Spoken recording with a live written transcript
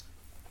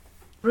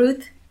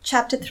Ruth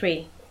chapter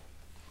 3.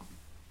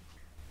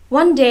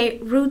 One day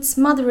Ruth's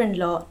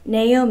mother-in-law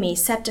Naomi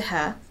said to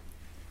her,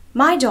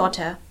 "My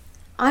daughter,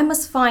 I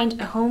must find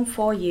a home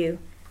for you,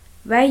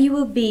 where you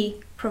will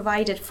be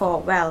provided for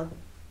well.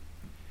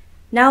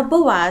 Now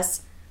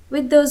Boaz,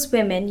 with those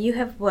women you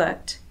have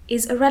worked,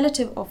 is a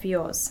relative of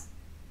yours.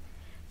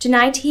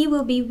 Tonight he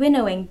will be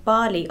winnowing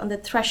barley on the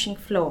threshing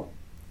floor.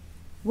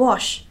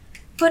 Wash,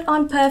 put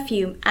on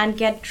perfume, and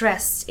get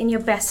dressed in your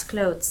best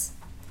clothes.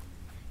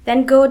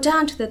 Then go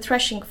down to the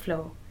threshing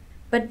floor,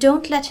 but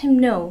don't let him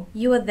know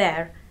you are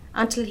there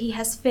until he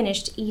has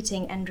finished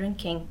eating and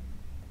drinking.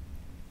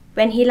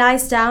 When he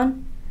lies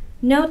down,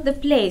 note the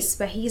place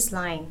where he is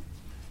lying.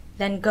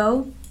 Then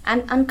go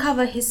and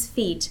uncover his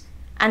feet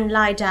and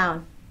lie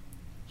down.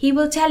 He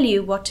will tell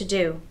you what to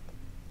do."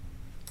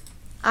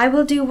 "I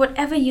will do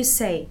whatever you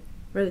say,"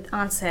 Ruth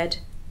answered.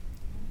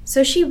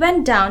 So she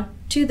went down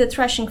to the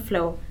threshing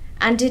floor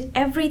and did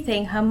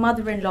everything her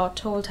mother-in-law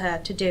told her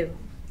to do.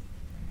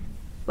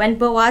 When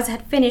Boaz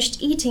had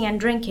finished eating and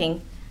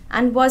drinking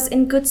and was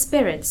in good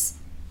spirits,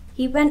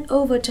 he went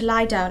over to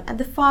lie down at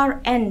the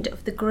far end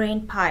of the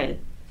grain pile.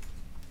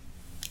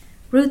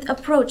 Ruth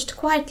approached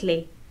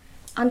quietly,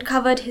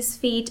 uncovered his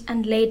feet,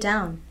 and lay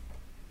down.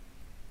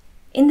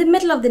 In the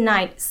middle of the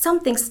night,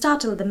 something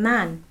startled the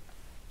man.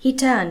 He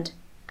turned,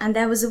 and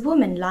there was a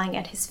woman lying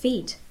at his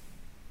feet.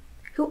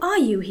 "Who are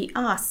you?" he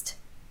asked.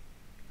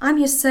 "I'm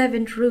your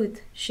servant Ruth,"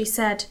 she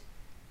said.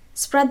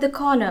 "Spread the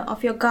corner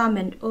of your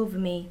garment over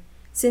me,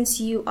 since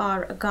you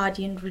are a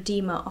guardian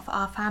redeemer of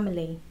our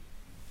family."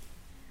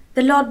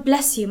 "The Lord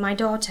bless you, my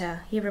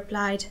daughter," he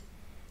replied.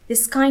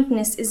 "This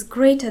kindness is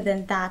greater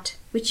than that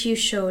which you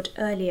showed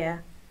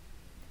earlier.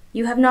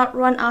 You have not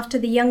run after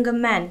the younger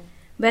men,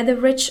 whether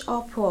rich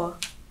or poor.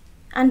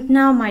 And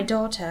now, my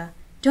daughter,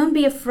 don't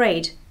be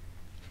afraid.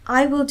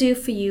 I will do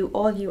for you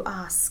all you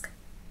ask.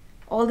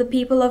 All the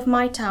people of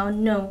my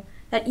town know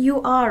that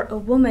you are a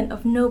woman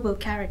of noble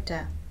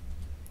character.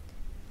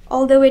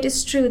 Although it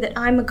is true that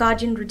I am a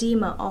guardian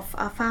redeemer of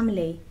our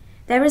family,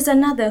 there is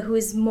another who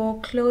is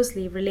more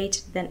closely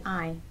related than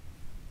I.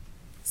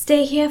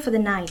 Stay here for the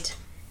night,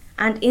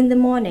 and in the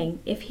morning,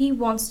 if he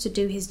wants to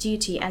do his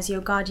duty as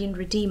your guardian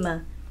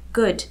redeemer,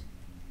 good,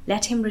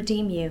 let him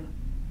redeem you.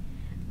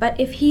 But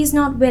if he is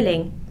not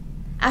willing,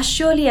 as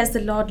surely as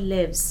the Lord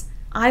lives,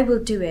 I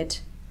will do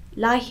it.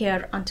 Lie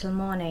here until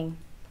morning."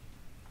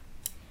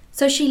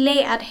 So she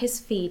lay at his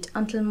feet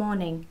until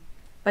morning,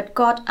 but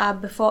got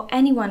up before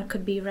anyone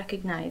could be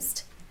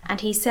recognized. And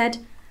he said,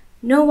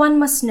 "No one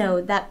must know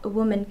that a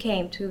woman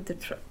came to the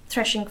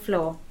threshing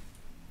floor."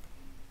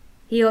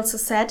 He also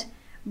said,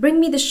 "Bring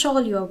me the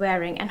shawl you are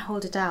wearing and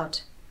hold it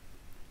out."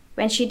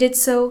 When she did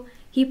so,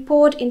 he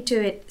poured into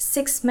it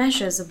 6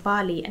 measures of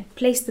barley and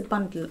placed the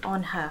bundle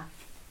on her.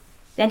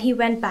 Then he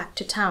went back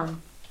to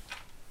town.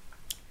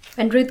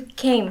 When Ruth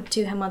came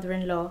to her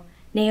mother-in-law,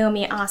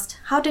 Naomi asked,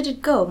 "How did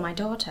it go, my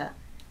daughter?"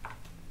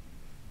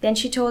 Then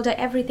she told her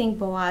everything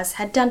Boaz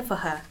had done for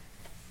her,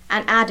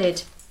 and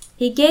added,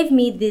 "He gave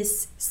me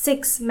these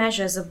 6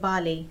 measures of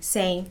barley,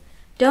 saying,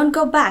 'Don't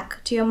go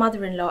back to your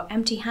mother-in-law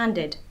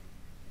empty-handed.'"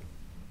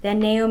 Then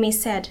Naomi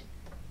said,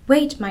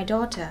 "Wait, my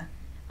daughter,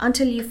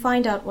 until you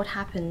find out what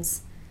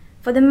happens,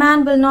 for the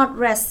man will not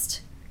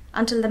rest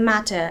until the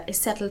matter is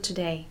settled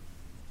today."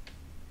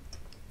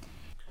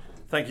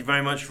 Thank you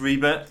very much,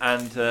 Reba,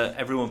 and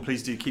everyone,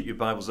 please do keep your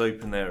Bibles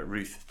open there at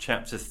Ruth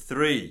chapter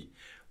 3.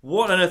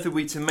 What on earth are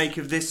we to make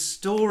of this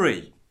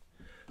story?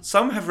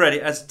 Some have read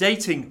it as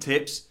dating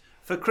tips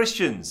for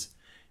Christians.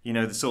 You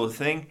know, the sort of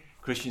thing.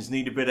 Christians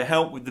need a bit of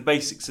help with the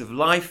basics of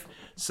life.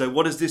 So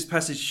what does this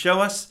passage show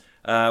us?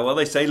 Well,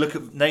 they say, look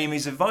at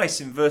Naomi's advice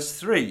in verse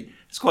 3.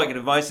 It's quite good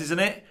advice, isn't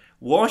it?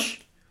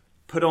 Wash,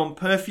 put on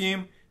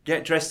perfume,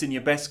 get dressed in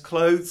your best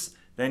clothes,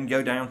 then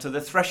go down to the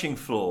threshing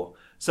floor.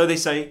 So they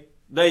say,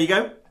 there you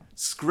go.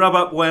 Scrub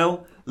up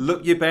well,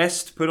 look your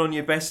best, put on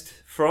your best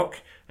frock,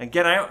 and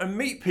get out and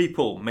meet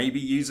people. Maybe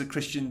use a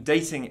Christian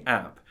dating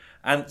app.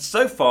 And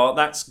so far,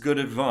 that's good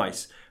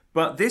advice.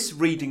 But this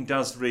reading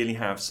does really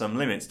have some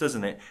limits,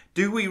 doesn't it?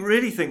 Do we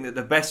really think that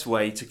the best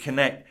way to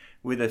connect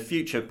with a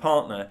future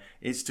partner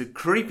is to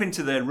creep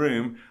into their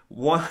room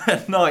one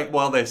night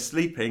while they're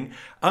sleeping,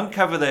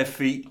 uncover their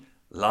feet,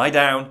 lie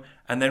down,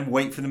 and then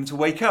wait for them to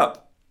wake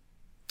up?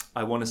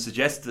 I want to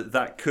suggest that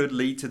that could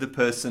lead to the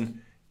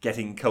person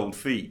getting cold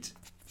feet.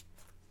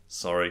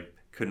 Sorry,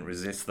 couldn't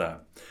resist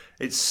that.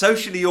 It's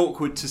socially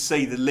awkward to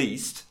say the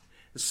least,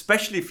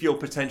 especially if your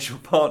potential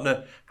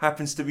partner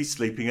happens to be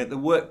sleeping at the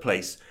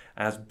workplace,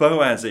 as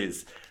Boaz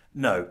is.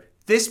 No,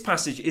 this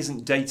passage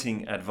isn't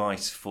dating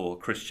advice for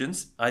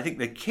Christians. I think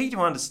the key to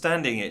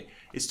understanding it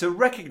is to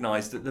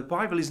recognise that the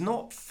Bible is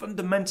not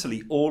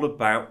fundamentally all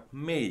about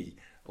me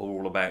or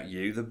all about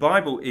you. The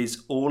Bible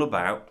is all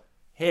about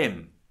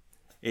him.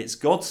 It's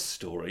God's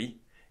story.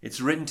 It's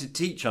written to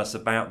teach us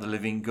about the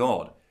living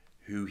God,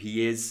 who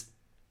he is,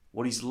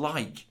 what he's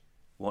like,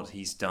 what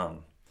he's done.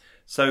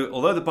 So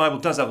although the Bible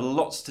does have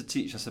lots to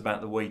teach us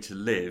about the way to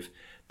live,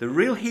 the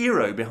real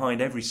hero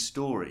behind every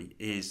story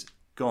is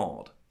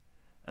God.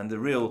 And the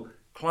real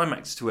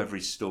climax to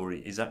every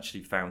story is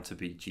actually found to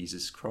be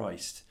Jesus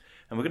Christ.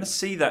 And we're going to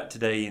see that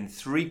today in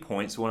 3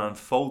 points. I want to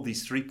unfold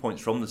these 3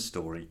 points from the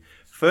story.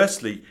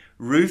 Firstly,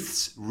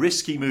 Ruth's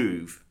risky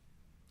move.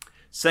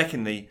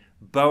 Secondly,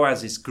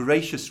 Boaz's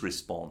gracious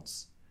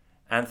response.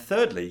 And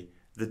thirdly,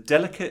 the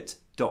delicate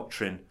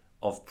doctrine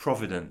of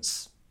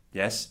providence.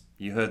 Yes,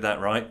 you heard that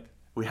right.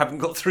 We haven't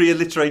got 3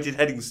 alliterated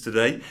headings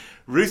today.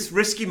 Ruth's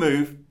risky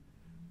move,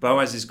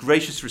 Boaz's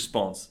gracious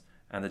response,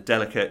 and the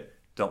delicate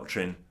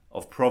doctrine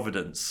of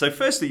providence. So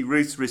firstly,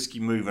 Ruth's risky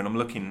move, and I'm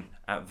looking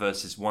at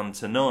verses 1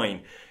 to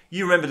 9.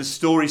 You remember the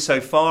story so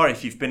far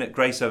if you've been at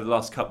Grace over the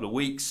last couple of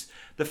weeks.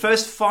 The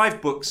first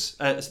 5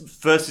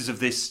 verses of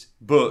this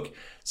book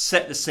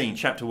set the scene,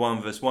 chapter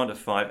 1, verse 1 to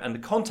 5, and the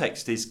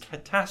context is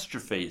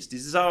catastrophe, it's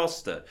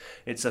disaster.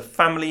 It's a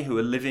family who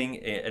are living,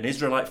 an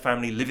Israelite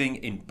family living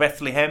in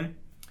Bethlehem,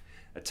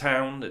 a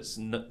town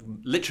that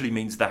literally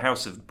means the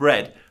house of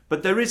bread,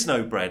 but there is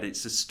no bread.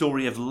 It's a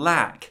story of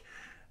lack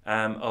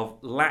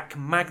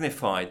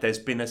magnified. There's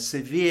been a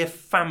severe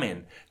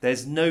famine.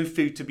 There's no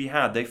food to be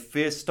had. They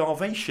fear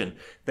starvation.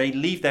 They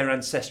leave their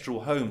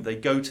ancestral home. They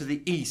go to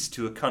the east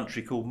to a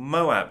country called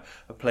Moab,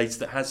 a place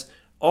that has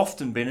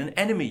often been an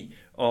enemy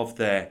of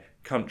their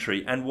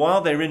country. And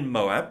while they're in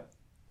Moab,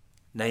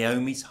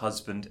 Naomi's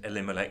husband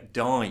Elimelech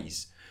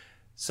dies.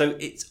 So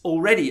it's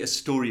already a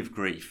story of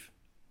grief,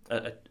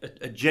 a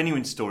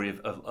genuine story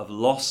of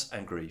loss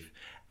and grief.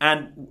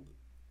 And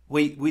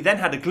we then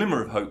had a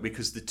glimmer of hope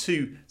because the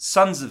 2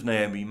 sons of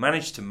Naomi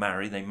managed to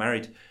marry. They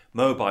married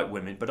Moabite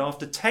women, but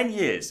after 10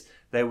 years,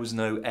 there was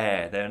no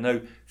heir. There are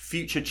no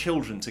future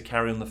children to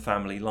carry on the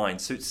family line.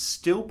 So it's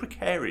still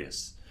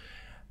precarious.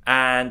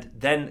 And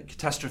then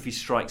catastrophe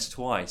strikes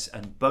twice,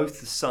 and both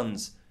the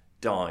sons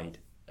died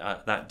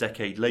that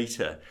decade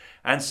later.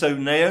 And so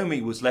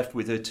Naomi was left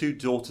with her 2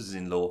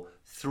 daughters-in-law,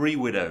 3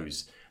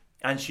 widows,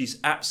 and she's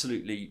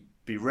absolutely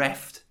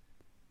bereft,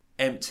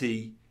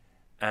 empty,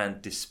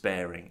 and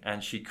despairing.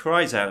 And she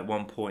cries out at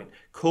one point,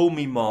 "Call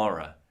me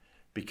Mara,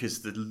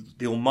 because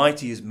the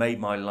Almighty has made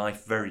my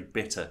life very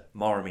bitter."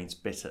 Mara means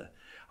bitter.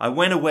 "I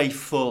went away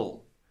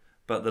full,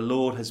 but the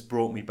Lord has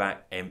brought me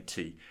back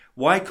empty.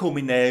 Why call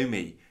me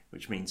Naomi?"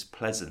 which means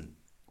pleasant.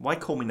 "Why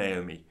call me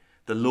Naomi?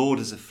 The Lord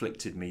has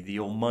afflicted me. The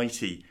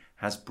Almighty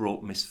has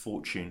brought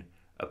misfortune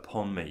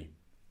upon me."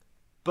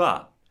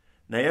 But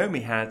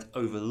Naomi had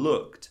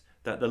overlooked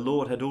that the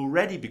Lord had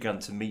already begun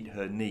to meet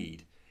her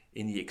need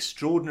in the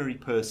extraordinary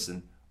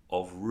person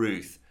of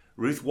Ruth.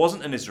 Ruth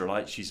wasn't an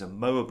Israelite, she's a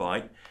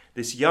Moabite.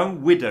 This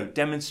young widow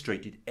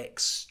demonstrated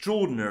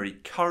extraordinary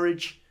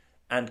courage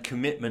and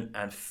commitment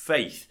and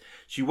faith.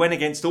 She went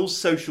against all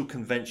social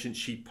conventions.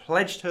 She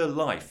pledged her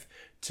life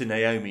to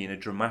Naomi in a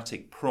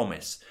dramatic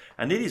promise.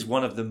 And it is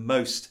one of the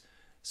most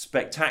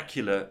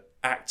spectacular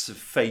acts of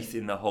faith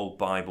in the whole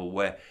Bible,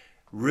 where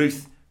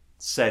Ruth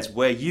says,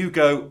 "Where you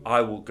go,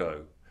 I will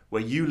go.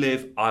 Where you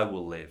live, I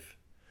will live.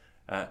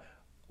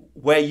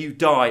 Where you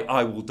die,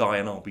 I will die,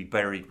 and I'll be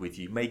buried with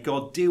you. May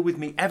God deal with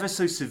me ever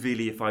so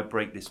severely if I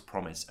break this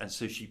promise." And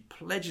so she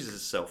pledges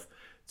herself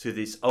to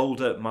this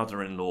older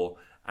mother-in-law,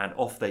 and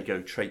off they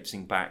go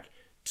traipsing back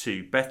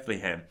to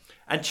Bethlehem.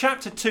 And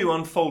chapter 2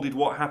 unfolded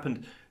what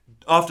happened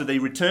after they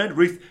returned.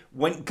 Ruth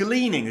went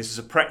gleaning. This is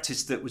a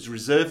practice that was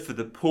reserved for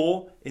the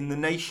poor in the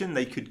nation.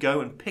 They could go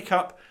and pick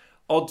up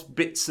odd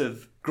bits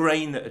of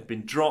grain that had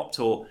been dropped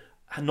or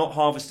not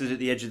harvested at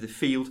the edge of the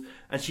field.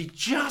 And she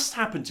just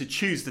happened to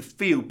choose the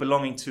field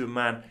belonging to a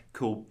man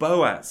called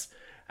Boaz.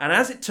 And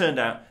as it turned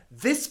out,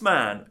 this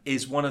man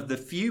is one of the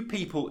few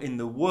people in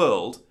the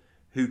world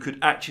who could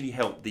actually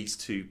help these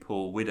 2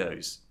 poor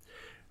widows.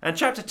 And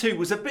chapter 2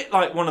 was a bit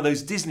like one of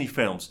those Disney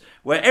films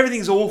where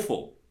everything's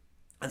awful.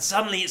 And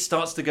suddenly it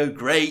starts to go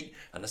great,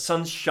 and the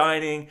sun's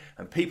shining,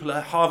 and people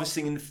are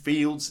harvesting in the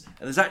fields,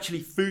 and there's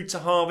actually food to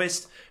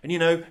harvest. And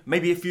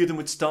maybe a few of them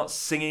would start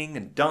singing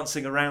and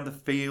dancing around the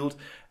field,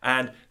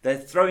 and they're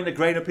throwing the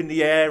grain up in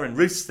the air, and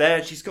Ruth's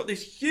there. She's got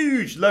this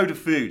huge load of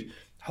food,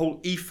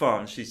 whole ephah,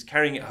 and she's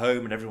carrying it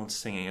home, and everyone's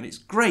singing, and it's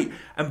great.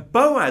 And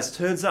Boaz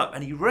turns up,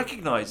 and he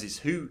recognises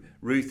who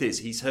Ruth is.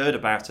 He's heard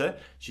about her.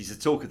 She's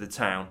the talk of the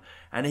town,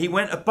 and he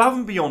went above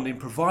and beyond in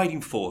providing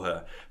for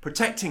her,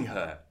 protecting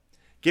her,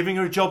 giving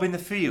her a job in the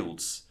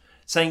fields,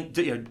 saying,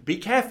 "Be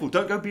careful,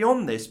 don't go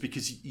beyond this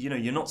because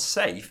you're not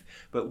safe,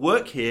 but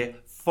work here,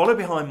 follow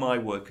behind my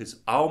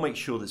workers, I'll make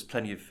sure there's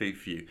plenty of food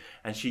for you."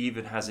 And she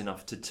even has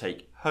enough to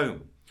take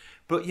home.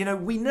 But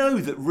we know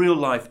that real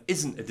life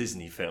isn't a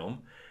Disney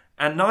film,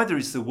 and neither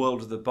is the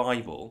world of the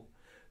Bible.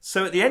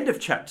 So at the end of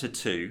chapter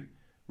 2,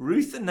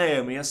 Ruth and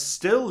Naomi are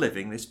still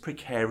living this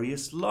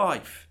precarious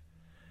life.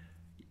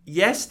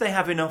 Yes, they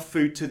have enough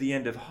food to the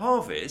end of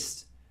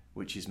harvest,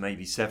 which is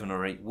maybe 7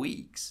 or 8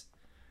 weeks,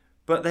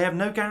 but they have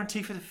no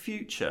guarantee for the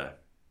future.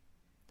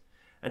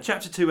 And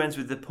chapter 2 ends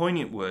with the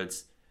poignant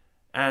words,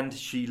 "And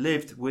she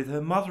lived with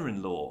her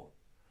mother-in-law."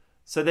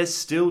 So there's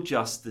still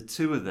just the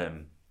 2 of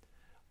them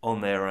on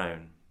their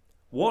own.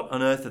 What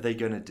on earth are they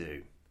going to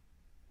do?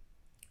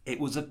 It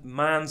was a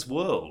man's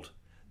world.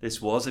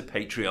 This was a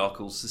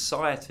patriarchal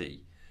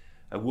society.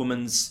 A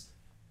woman's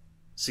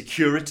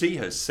security,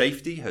 her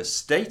safety, her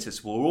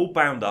status were all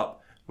bound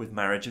up with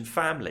marriage and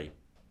family.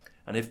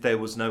 And if there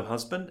was no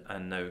husband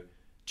and no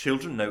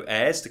children, no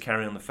heirs to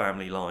carry on the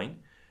family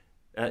line,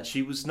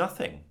 she was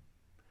nothing.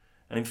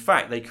 And in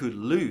fact, they could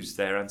lose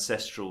their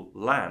ancestral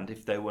land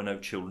if there were no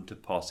children to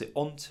pass it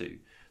on to.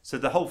 So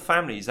the whole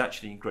family is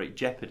actually in great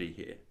jeopardy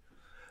here.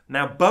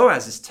 Now,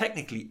 Boaz is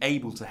technically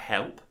able to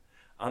help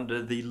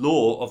under the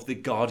law of the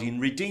guardian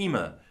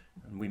redeemer.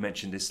 And we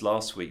mentioned this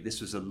last week.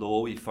 This was a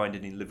law, you find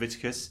it in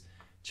Leviticus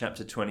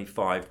chapter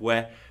 25,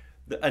 where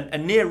a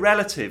near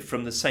relative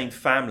from the same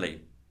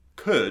family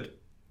could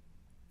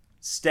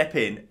step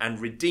in and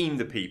redeem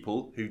the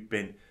people who'd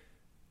been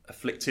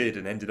afflicted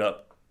and ended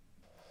up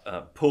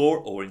poor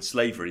or in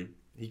slavery.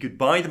 He could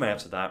buy them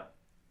out of that.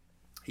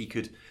 He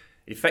could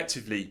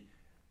effectively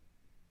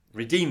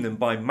redeem them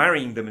by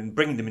marrying them and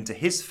bringing them into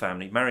his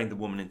family, marrying the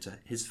woman into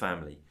his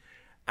family,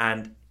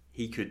 and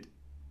he could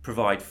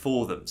provide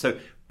for them. So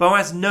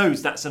Boaz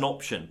knows that's an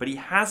option, but he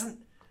hasn't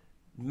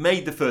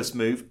made the first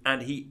move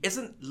and he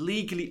isn't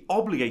legally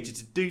obligated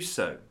to do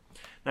so.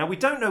 Now, we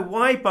don't know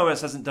why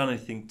Boaz hasn't done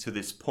anything to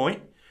this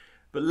point,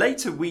 but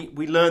later we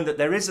learn that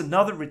there is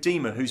another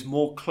redeemer who's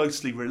more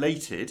closely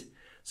related.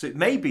 So it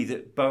may be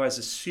that Boaz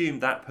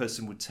assumed that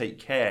person would take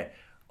care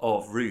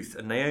of Ruth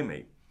and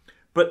Naomi.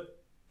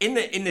 But in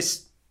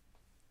this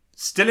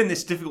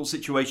difficult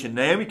situation,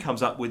 Naomi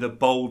comes up with a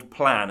bold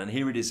plan. And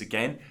here it is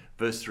again,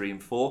 verse 3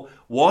 and 4.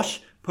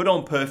 Wash, put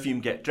on perfume,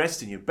 get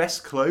dressed in your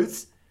best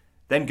clothes,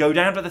 then go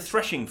down to the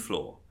threshing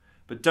floor.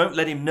 But don't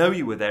let him know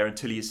you were there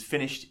until he has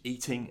finished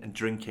eating and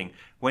drinking.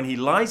 When he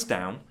lies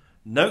down,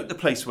 note the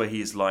place where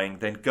he is lying,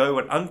 then go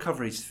and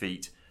uncover his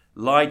feet,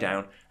 lie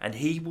down, and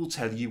he will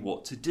tell you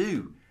what to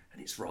do. And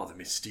it's rather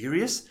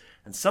mysterious,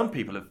 and some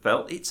people have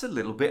felt it's a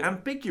little bit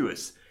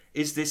ambiguous.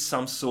 Is this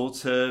some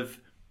sort of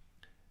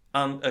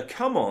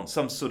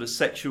some sort of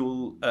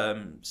sexual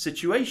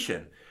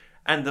situation?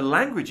 And the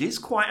language is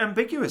quite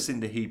ambiguous in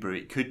the Hebrew.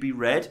 It could be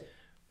read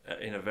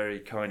in a very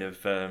kind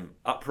of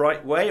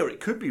upright way, or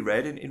it could be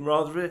read in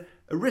rather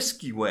a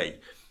risky way.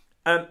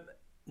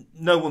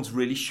 No one's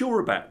really sure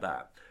about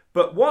that.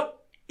 But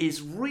what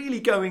is really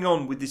going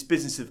on with this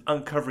business of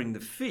uncovering the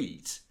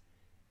feet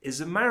is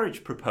a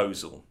marriage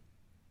proposal,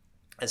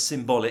 a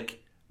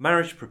symbolic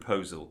marriage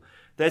proposal.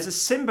 There's a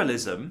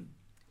symbolism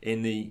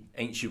in the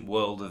ancient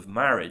world of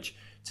marriage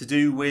to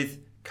do with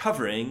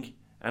covering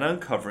and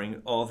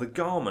uncovering of a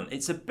garment.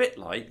 It's a bit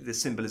like the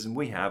symbolism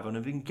we have on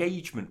an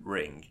engagement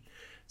ring.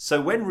 So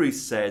when Ruth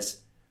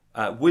says,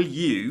 will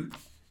you,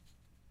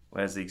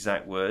 where's the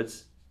exact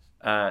words,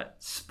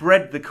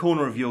 spread the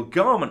corner of your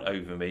garment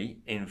over me,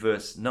 in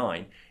verse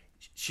 9,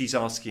 she's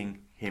asking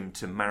him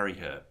to marry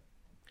her.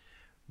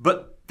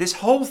 But this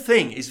whole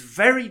thing is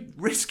very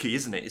risky,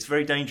 isn't it? It's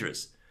very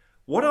dangerous.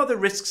 What are the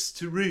risks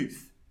to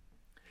Ruth?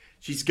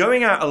 She's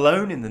going out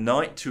alone in the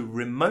night to a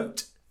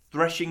remote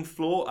threshing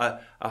floor,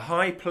 a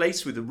high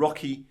place with a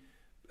rocky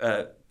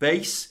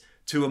base,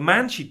 to a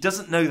man she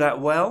doesn't know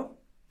that well.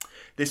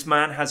 This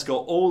man has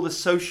got all the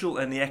social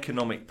and the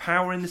economic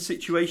power in the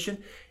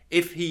situation.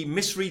 If he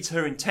misreads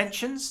her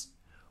intentions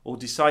or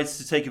decides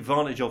to take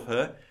advantage of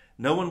her,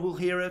 no one will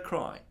hear her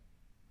cry.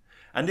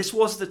 And this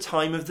was the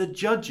time of the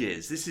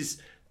judges. This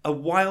is a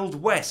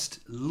Wild West,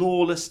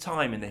 lawless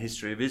time in the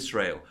history of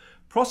Israel.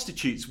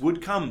 Prostitutes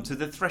would come to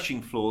the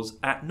threshing floors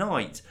at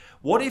night.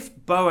 What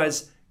if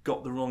Boaz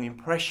got the wrong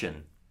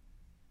impression?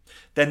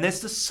 Then there's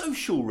the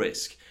social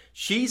risk.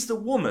 She's the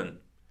woman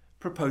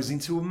proposing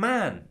to a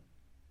man.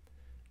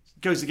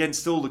 Goes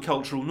against all the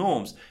cultural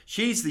norms.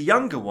 She's the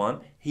younger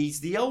one,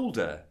 he's the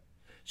older.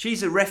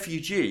 She's a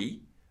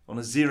refugee on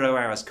a 0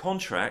 hours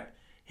contract.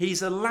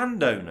 He's a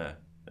landowner,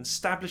 an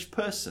established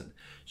person.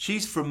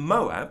 She's from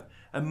Moab,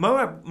 and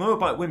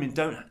Moabite women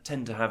don't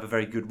tend to have a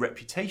very good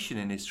reputation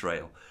in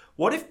Israel.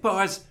 What if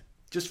Boaz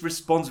just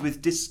responds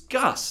with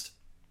disgust,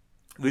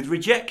 with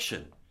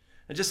rejection,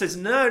 and just says,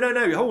 no,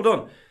 hold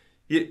on.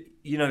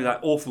 You know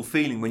that awful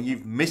feeling when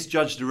you've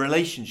misjudged a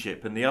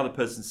relationship and the other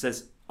person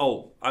says,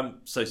 oh,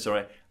 I'm so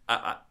sorry,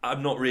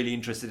 I'm not really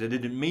interested, I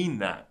didn't mean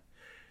that.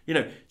 You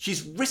know,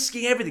 she's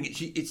risking everything.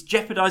 It's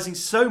jeopardizing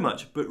so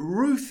much. But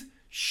Ruth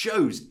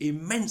shows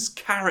immense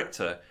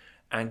character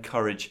and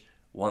courage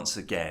once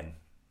again.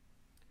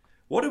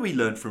 What do we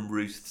learn from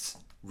Ruth's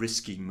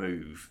risky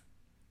move?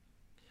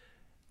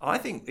 I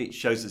think it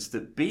shows us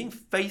that being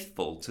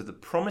faithful to the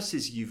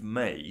promises you've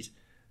made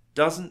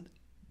doesn't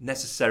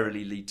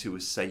necessarily lead to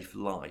a safe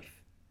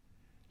life.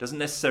 Doesn't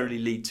necessarily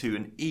lead to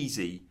an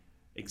easy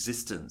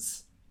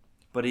existence.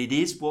 But it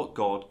is what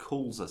God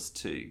calls us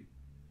to.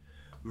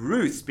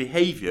 Ruth's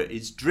behaviour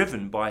is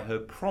driven by her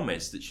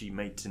promise that she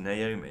made to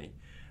Naomi,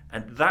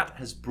 and that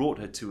has brought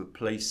her to a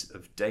place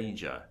of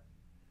danger.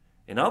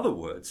 In other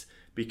words,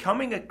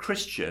 becoming a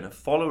Christian, a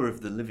follower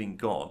of the living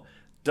God,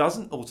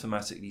 doesn't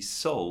automatically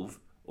solve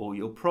all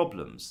your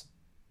problems.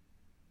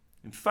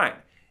 In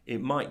fact,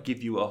 it might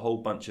give you a whole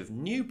bunch of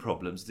new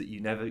problems that you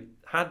never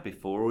had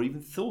before or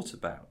even thought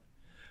about.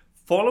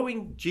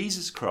 Following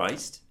Jesus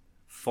Christ,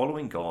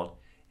 following God,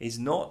 is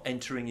not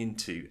entering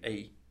into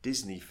a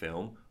Disney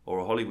film or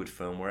a Hollywood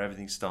film where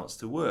everything starts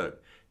to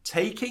work.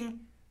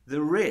 Taking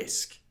the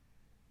risk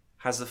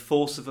has the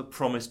force of a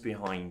promise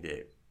behind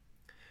it.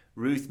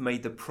 Ruth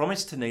made the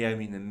promise to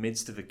Naomi in the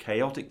midst of a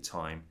chaotic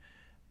time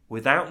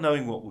without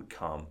knowing what would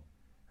come,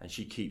 and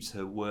she keeps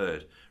her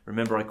word.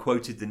 Remember, I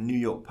quoted the New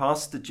York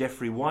pastor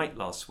Jeffrey White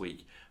last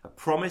week. A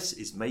promise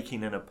is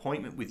making an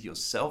appointment with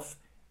yourself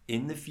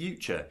in the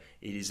future.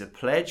 It is a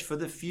pledge for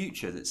the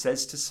future that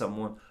says to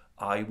someone,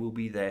 I will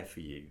be there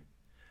for you.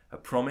 A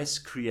promise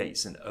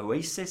creates an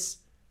oasis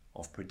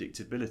of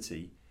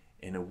predictability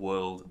in a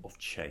world of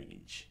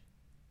change.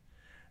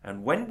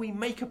 And when we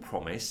make a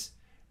promise,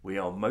 we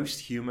are most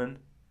human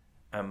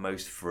and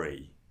most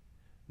free.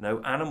 No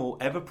animal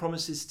ever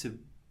promises to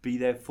be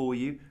there for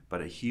you,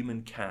 but a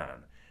human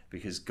can,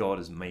 because God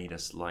has made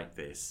us like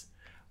this.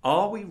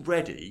 Are we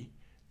ready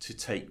to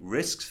take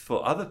risks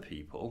for other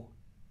people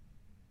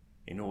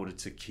in order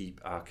to keep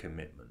our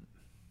commitment?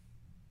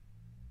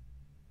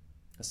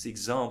 That's the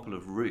example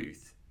of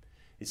Ruth.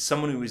 It's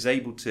someone who is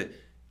able to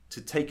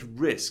take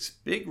risks,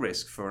 big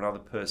risks for another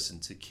person,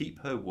 to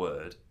keep her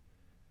word,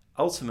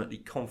 ultimately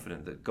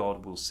confident that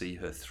God will see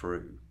her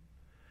through.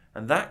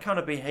 And that kind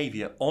of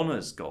behavior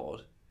honors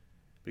God,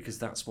 because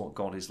that's what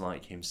God is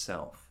like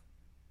himself.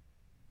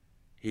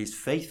 He is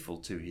faithful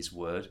to his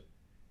word.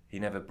 He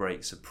never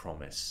breaks a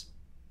promise.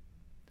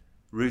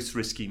 Ruth's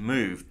risky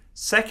move.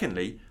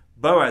 Secondly,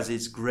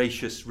 Boaz's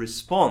gracious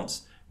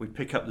response. We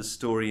pick up the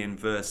story in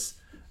verse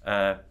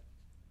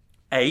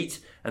 8,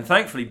 and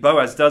thankfully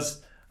Boaz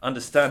does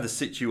understand the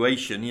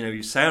situation. He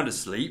was sound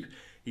asleep.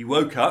 He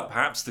woke up,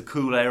 perhaps the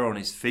cool air on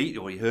his feet,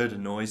 or he heard a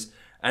noise,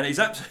 and he's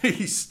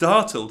absolutely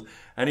startled,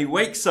 and he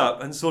wakes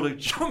up and sort of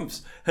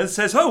jumps and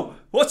says, oh,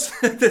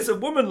 there's a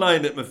woman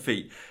lying at my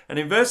feet. And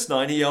in verse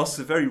 9, he asks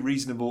a very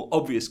reasonable,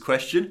 obvious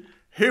question,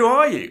 who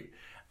are you?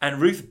 And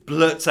Ruth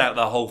blurts out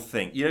the whole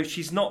thing.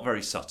 She's not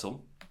very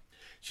subtle.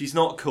 She's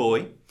not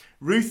coy.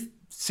 Ruth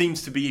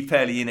seems to be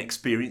fairly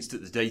inexperienced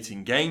at the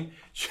dating game.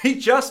 She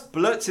just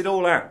blurts it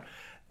all out.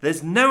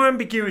 There's no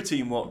ambiguity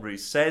in what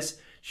Ruth says.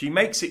 She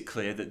makes it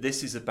clear that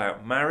this is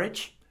about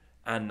marriage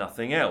and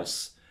nothing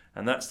else.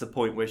 And that's the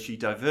point where she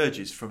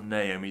diverges from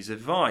Naomi's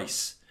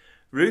advice.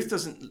 Ruth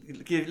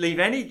doesn't leave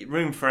any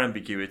room for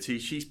ambiguity.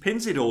 She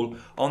pins it all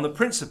on the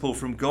principle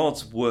from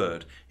God's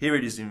word. Here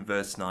it is in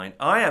verse 9.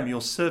 I am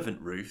your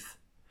servant, Ruth.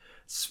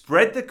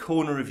 Spread the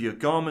corner of your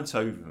garment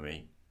over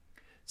me,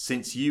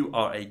 since you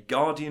are a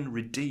guardian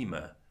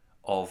redeemer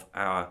of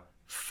our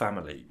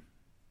family.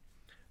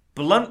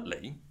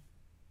 Bluntly,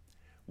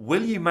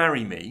 will you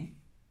marry me?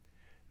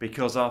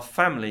 Because our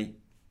family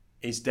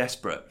is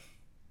desperate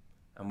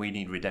and we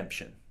need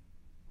redemption.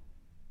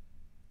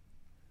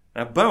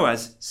 Now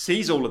Boaz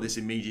sees all of this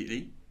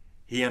immediately.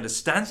 He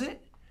understands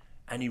it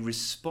and he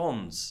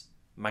responds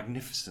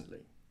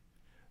magnificently.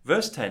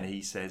 Verse 10,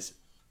 he says,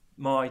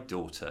 my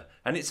daughter.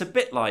 And it's a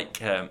bit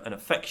like an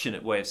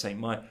affectionate way of saying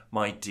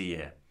my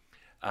dear.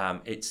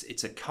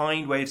 It's a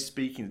kind way of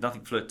speaking. There's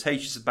nothing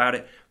flirtatious about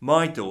it.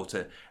 My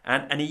daughter.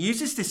 And he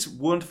uses this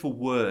wonderful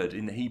word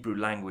in the Hebrew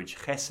language,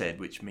 chesed,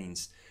 which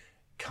means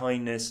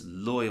kindness,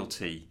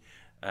 loyalty,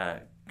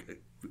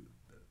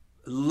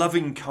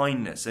 loving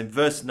kindness. In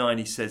verse 9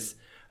 he says,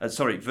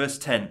 verse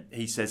 10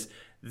 he says,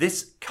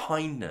 this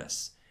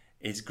kindness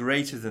is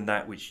greater than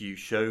that which you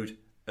showed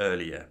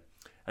earlier.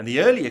 And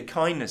the earlier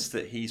kindness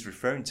that he's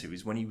referring to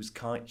is when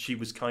she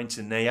was kind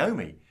to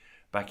Naomi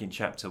back in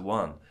chapter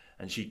 1,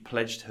 and she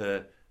pledged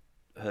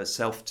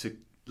herself to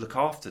look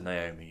after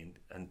Naomi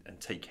and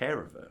take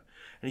care of her.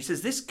 And he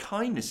says, this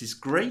kindness is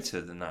greater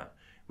than that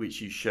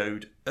which you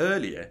showed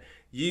earlier.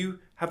 You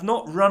have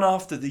not run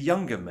after the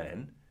younger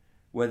men,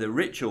 whether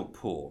rich or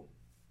poor.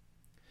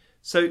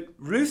 So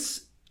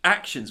Ruth's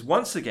actions,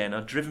 once again,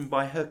 are driven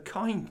by her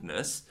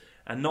kindness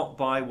and not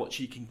by what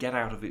she can get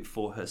out of it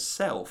for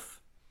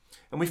herself.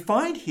 And we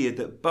find here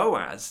that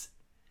Boaz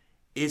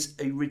is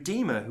a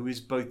redeemer who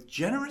is both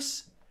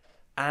generous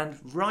and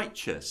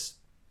righteous.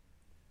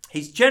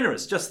 He's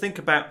generous. Just think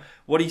about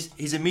what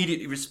his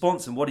immediate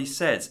response and what he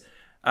says.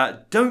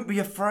 Don't be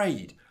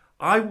afraid.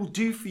 I will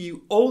do for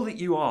you all that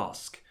you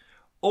ask.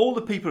 All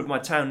the people of my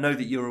town know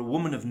that you're a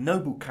woman of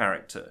noble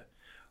character.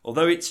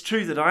 Although it's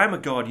true that I am a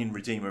guardian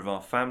redeemer of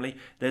our family,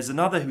 there's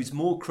another who's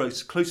more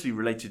closely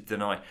related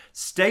than I.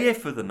 Stay here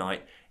for the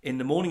night. In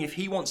the morning, if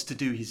he wants to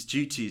do his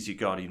duty as your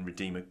guardian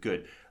redeemer,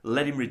 good.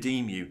 Let him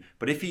redeem you.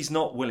 But if he's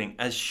not willing,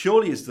 as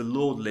surely as the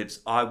Lord lives,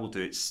 I will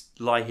do it.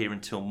 Lie here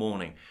until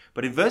morning.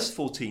 But in verse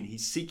 14,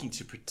 he's seeking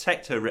to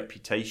protect her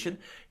reputation.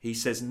 He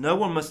says, no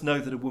one must know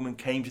that a woman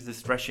came to the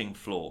threshing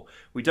floor.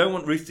 We don't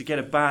want Ruth to get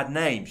a bad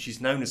name.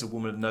 She's known as a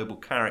woman of noble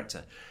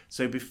character.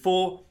 So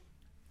before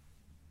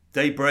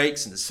day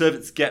breaks and the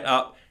servants get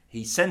up,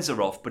 he sends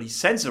her off, but he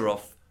sends her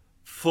off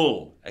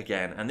full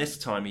again. And this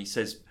time he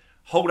says,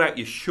 hold out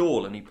your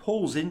shawl, and he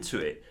pulls into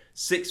it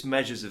 6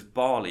 measures of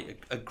barley,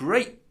 a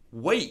great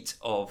weight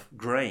of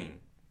grain,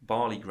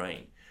 barley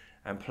grain,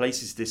 and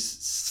places this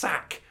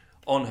sack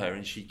on her,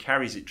 and she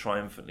carries it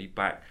triumphantly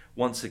back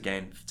once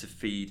again to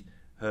feed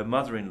her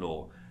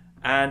mother-in-law.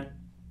 And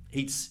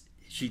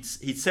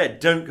he'd said,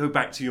 don't go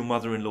back to your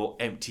mother-in-law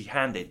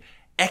empty-handed.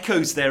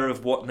 Echoes there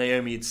of what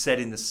Naomi had said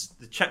in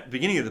the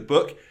beginning of the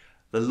book.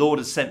 The Lord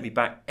has sent me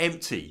back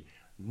empty.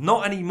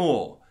 Not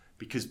anymore,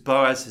 because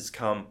Boaz has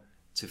come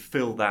to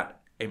fill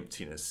that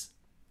emptiness.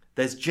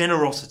 There's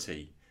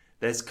generosity,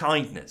 there's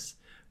kindness,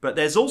 but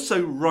there's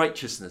also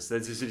righteousness.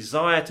 There's a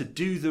desire to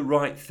do the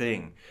right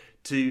thing,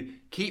 to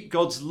keep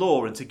God's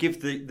law and to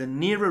give the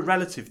nearer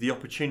relative the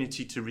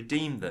opportunity to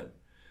redeem them.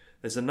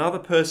 There's another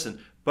person.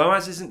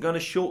 Boaz isn't going to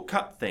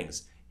shortcut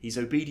things. He's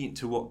obedient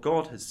to what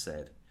God has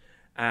said,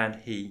 and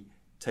he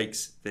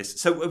takes this.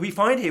 So we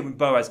find here in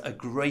Boaz a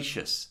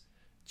gracious,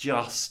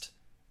 just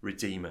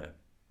redeemer.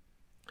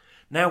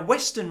 Now,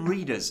 Western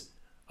readers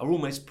are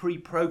almost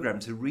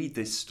pre-programmed to read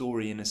this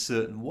story in a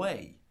certain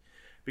way.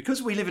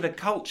 Because we live in a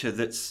culture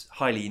that's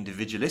highly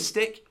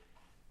individualistic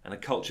and a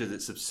culture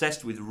that's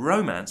obsessed with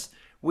romance,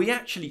 we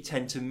actually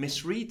tend to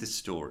misread the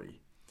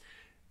story.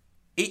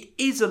 It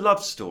is a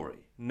love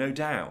story, no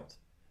doubt.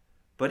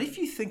 But if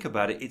you think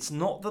about it, it's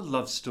not the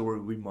love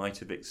story we might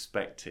have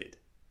expected.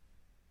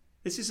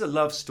 This is a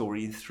love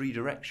story in three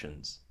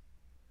directions.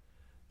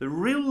 The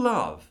real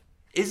love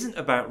isn't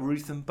about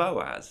Ruth and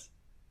Boaz.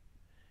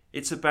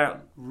 It's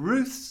about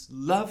Ruth's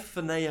love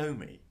for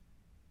Naomi.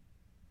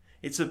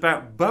 It's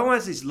about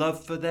Boaz's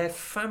love for their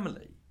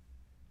family.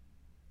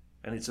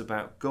 And it's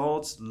about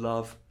God's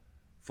love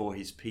for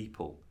his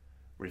people,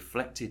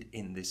 reflected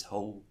in this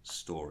whole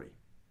story.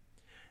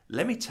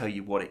 Let me tell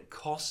you what it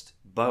cost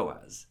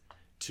Boaz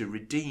to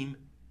redeem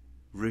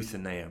Ruth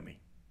and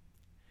Naomi.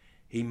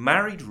 He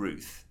married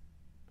Ruth,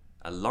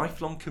 a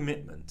lifelong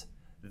commitment,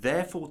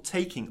 therefore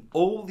taking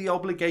all the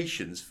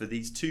obligations for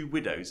these two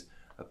widows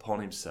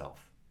upon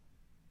himself.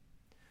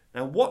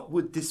 Now, what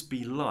would this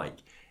be like?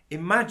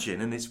 Imagine,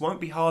 and this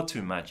won't be hard to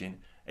imagine,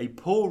 a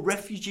poor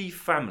refugee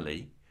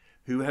family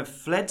who have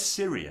fled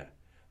Syria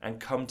and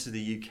come to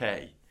the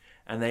UK,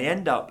 and they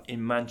end up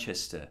in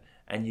Manchester,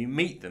 and you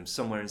meet them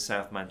somewhere in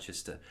South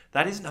Manchester.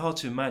 That isn't hard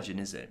to imagine,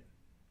 is it?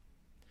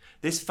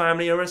 This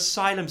family are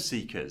asylum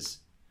seekers.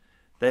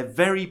 They're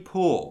very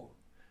poor.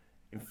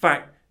 In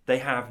fact, they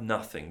have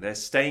nothing. They're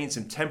staying in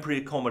some temporary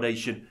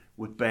accommodation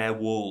with bare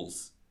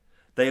walls.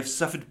 They have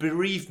suffered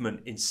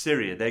bereavement in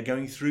Syria. They're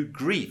going through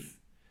grief,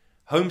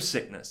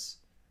 homesickness,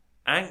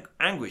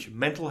 anguish,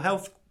 mental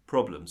health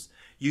problems.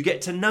 You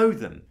get to know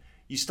them.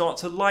 You start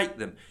to like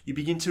them. You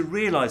begin to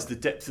realise the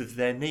depth of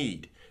their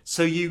need.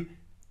 So you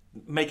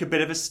make a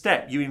bit of a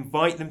step. You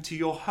invite them to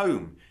your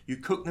home. You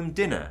cook them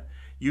dinner.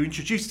 You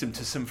introduce them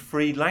to some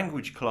free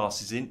language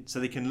classes so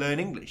they can learn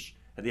English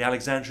at the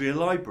Alexandria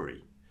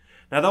Library.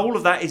 Now, all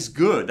of that is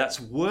good.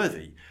 That's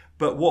worthy.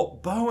 But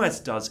what Boaz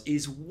does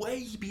is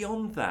way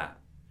beyond that.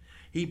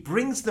 He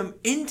brings them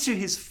into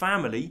his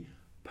family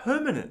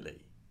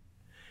permanently.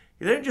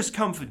 They don't just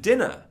come for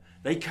dinner.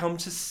 They come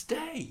to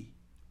stay.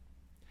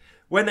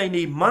 When they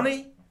need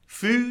money,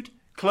 food,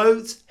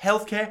 clothes,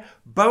 healthcare,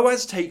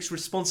 Boaz takes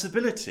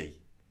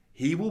responsibility.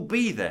 He will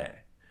be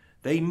there.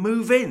 They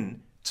move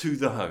in to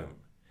the home.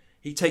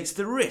 He takes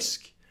the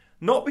risk,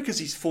 not because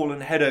he's fallen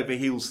head over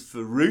heels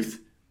for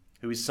Ruth,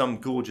 who is some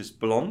gorgeous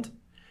blonde,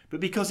 but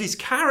because his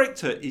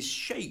character is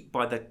shaped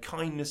by the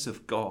kindness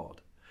of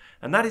God.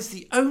 And that is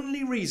the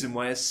only reason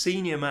why a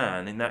senior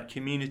man in that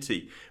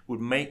community would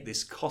make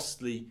this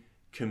costly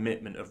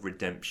commitment of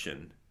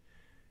redemption.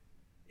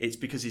 It's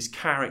because his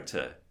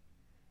character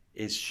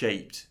is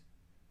shaped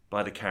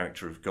by the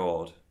character of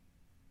God.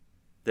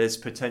 There's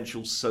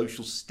potential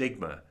social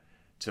stigma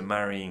to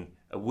marrying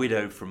a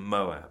widow from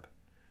Moab.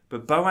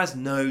 But Boaz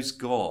knows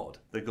God,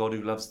 the God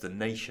who loves the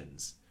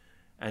nations.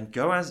 And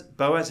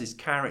Boaz's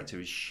character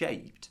is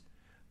shaped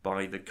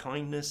by the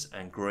kindness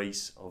and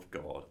grace of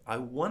God. I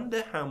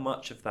wonder how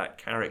much of that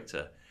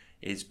character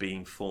is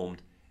being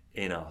formed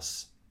in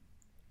us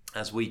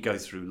as we go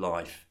through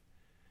life,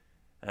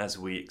 as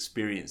we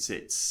experience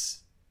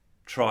its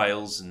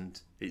trials and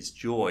its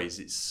joys,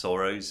 its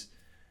sorrows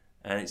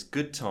and its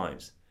good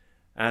times,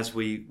 as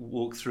we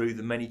walk through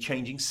the many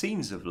changing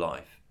scenes of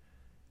life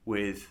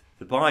with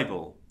the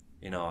Bible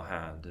in our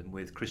hand and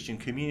with Christian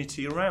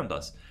community around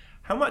us.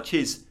 How much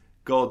is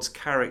God's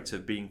character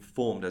being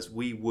formed as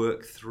we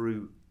work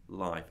through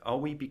life? Are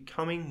we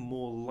becoming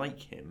more like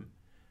him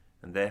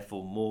and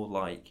therefore more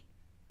like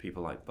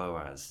people like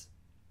Boaz,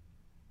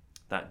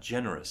 that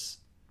generous,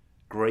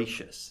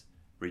 gracious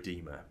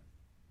Redeemer?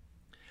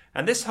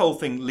 And this whole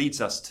thing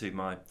leads us to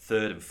my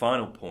third and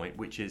final point,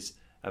 which is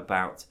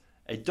about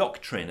a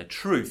doctrine, a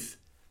truth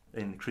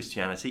in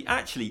Christianity.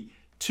 Actually,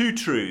 two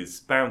truths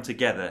bound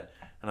together,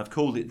 and I've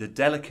called it the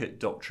delicate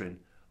doctrine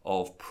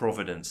of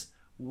providence.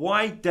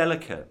 Why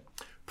delicate?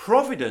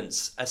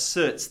 Providence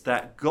asserts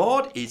that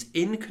God is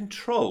in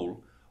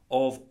control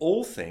of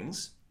all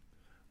things,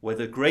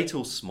 whether great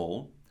or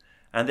small,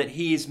 and that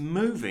he is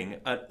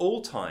moving at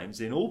all times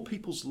in all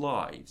people's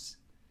lives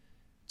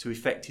to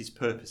effect his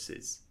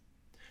purposes.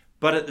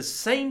 But at the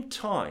same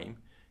time,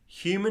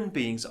 human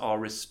beings are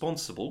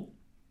responsible,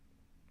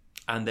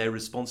 and their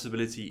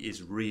responsibility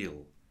is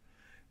real.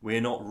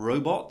 We're not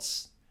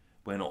robots.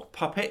 We're not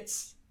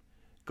puppets.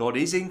 God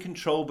is in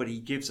control, but he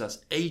gives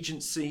us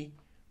agency,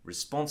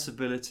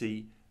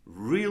 responsibility,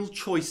 real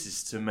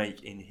choices to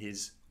make in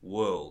his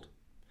world.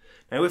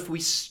 Now, if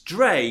we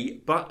stray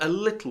but a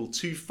little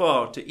too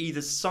far to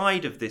either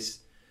side of this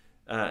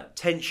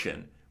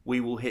tension,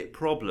 we will hit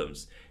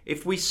problems.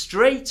 If we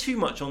stray too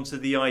much onto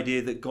the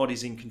idea that God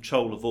is in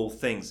control of all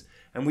things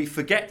and we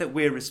forget that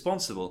we're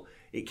responsible,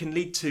 it can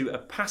lead to a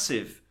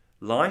passive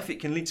life.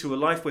 It can lead to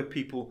a life where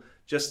people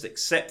just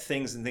accept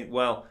things and think,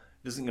 well,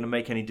 it isn't going to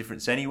make any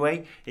difference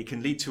anyway. It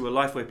can lead to a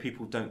life where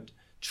people don't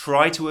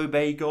try to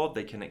obey God.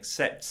 They can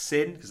accept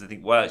sin because they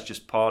think, well, it's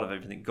just part of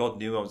everything. God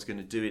knew I was going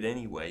to do it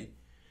anyway.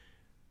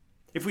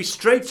 If we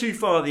stray too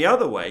far the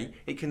other way,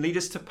 it can lead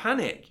us to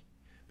panic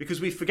because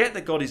we forget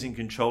that God is in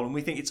control and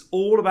we think it's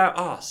all about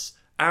us,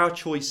 our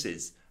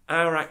choices,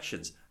 our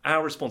actions,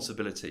 our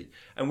responsibility,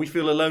 and we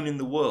feel alone in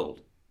the world.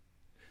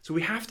 So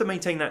we have to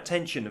maintain that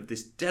tension of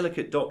this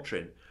delicate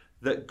doctrine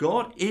that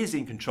God is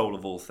in control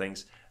of all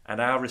things and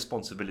our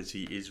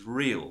responsibility is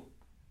real.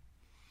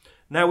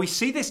 Now we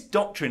see this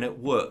doctrine at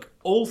work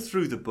all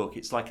through the book.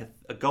 It's like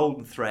a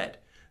golden thread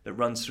that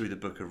runs through the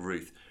book of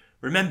Ruth.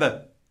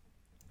 Remember,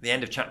 the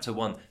end of chapter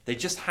 1, they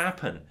just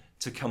happen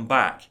to come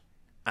back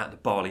at the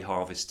barley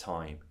harvest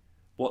time.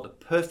 What a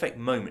perfect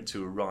moment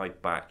to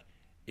arrive back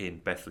in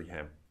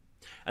Bethlehem.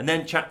 And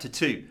then chapter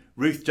 2,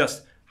 Ruth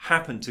just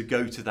happened to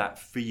go to that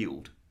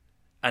field,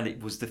 and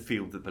it was the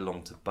field that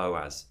belonged to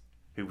Boaz,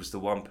 who was the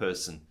one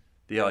person,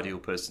 the ideal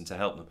person to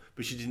help them,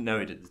 but she didn't know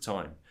it at the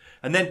time.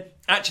 And then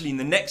actually in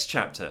the next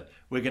chapter,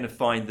 we're going to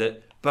find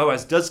that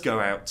Boaz does go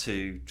out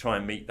to try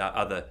and meet that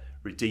other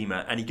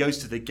redeemer, and he goes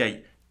to the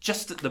gate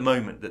just at the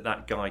moment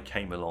that guy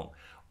came along.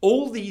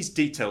 All these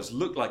details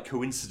look like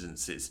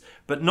coincidences,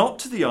 but not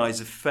to the eyes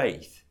of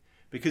faith,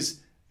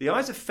 because the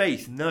eyes of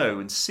faith know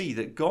and see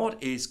that God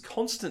is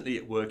constantly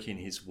at work in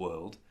his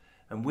world,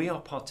 and we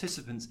are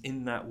participants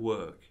in that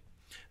work.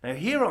 Now,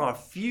 here are a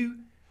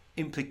few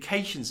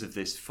implications of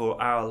this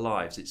for our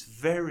lives. It's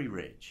very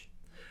rich.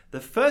 The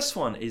first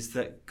one is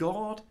that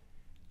God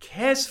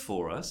cares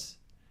for us,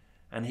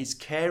 and his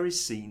care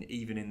is seen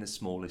even in the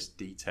smallest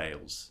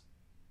details.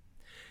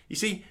 You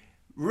see,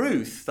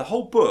 Ruth, the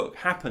whole book,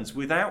 happens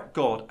without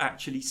God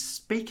actually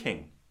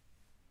speaking.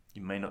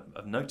 You may not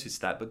have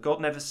noticed that, but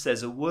God never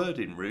says a word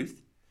in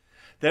Ruth.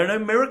 There are no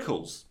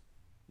miracles.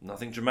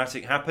 Nothing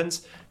dramatic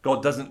happens.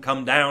 God doesn't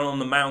come down on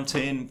the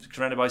mountain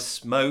surrounded by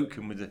smoke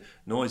and with the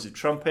noise of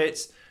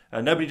trumpets.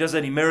 Nobody does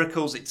any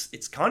miracles.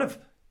 It's kind of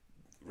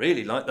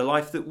really like the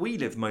life that we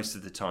live most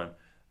of the time.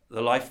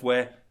 The life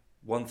where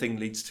one thing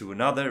leads to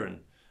another and,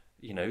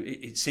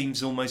 it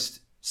seems almost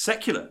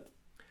secular.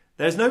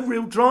 There's no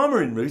real drama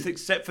in Ruth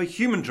except for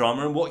human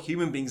drama and what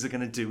human beings are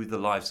going to do with the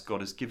lives God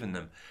has given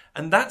them.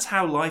 And that's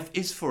how life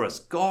is for us.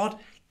 God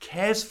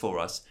cares for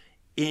us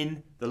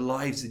in the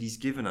lives that he's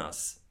given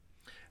us.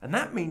 And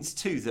that means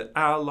too that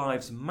our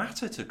lives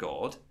matter to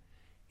God,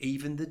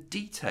 even the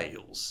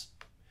details.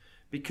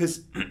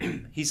 Because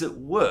he's at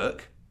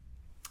work,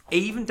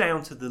 even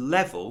down to the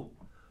level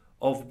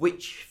of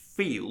which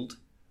field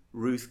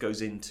Ruth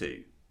goes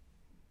into.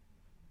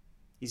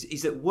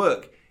 He's at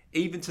work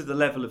even to the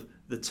level of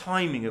the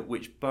timing at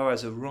which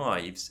Boaz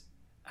arrives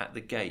at the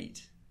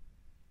gate.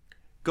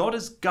 God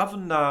has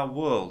governed our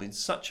world in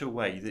such a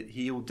way that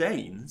he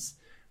ordains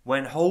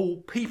when whole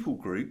people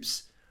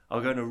groups are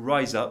going to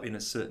rise up in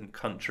a certain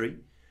country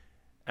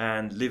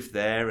and live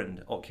there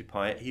and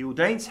occupy it. He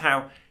ordains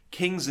how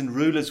kings and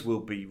rulers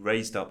will be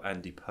raised up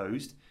and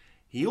deposed.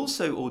 He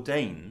also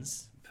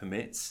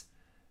permits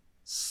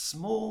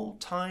small,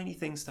 tiny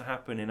things to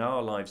happen in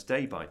our lives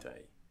day by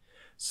day.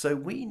 So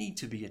we need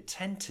to be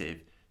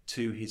attentive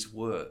to his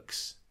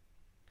works.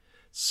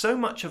 So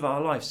much of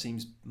our life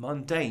seems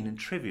mundane and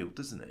trivial,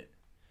 doesn't it?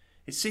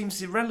 It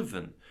seems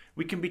irrelevant.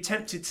 We can be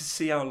tempted to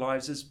see our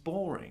lives as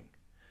boring.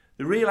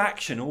 The real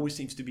action always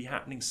seems to be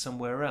happening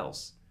somewhere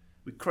else.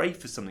 We crave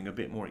for something a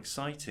bit more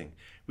exciting.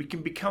 We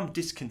can become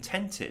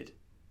discontented,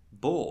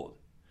 bored.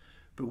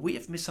 But we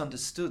have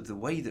misunderstood the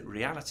way that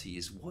reality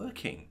is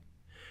working.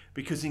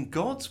 Because in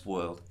God's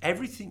world,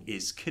 everything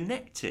is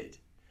connected.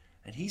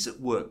 And he's at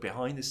work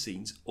behind the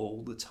scenes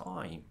all the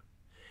time.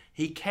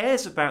 He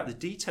cares about the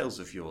details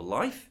of your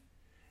life,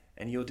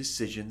 and your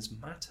decisions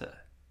matter.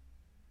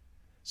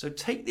 So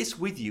take this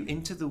with you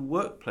into the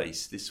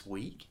workplace this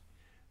week,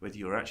 whether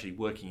you're actually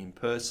working in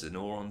person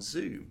or on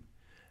Zoom,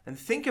 and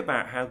think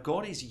about how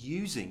God is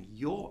using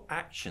your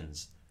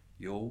actions,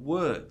 your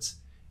words,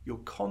 your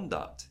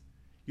conduct,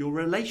 your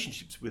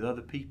relationships with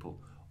other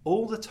people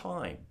all the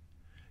time.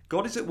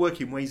 God is at work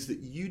in ways that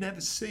you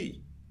never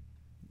see.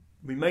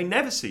 We may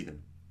never see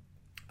them,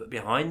 but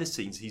behind the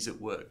scenes he's at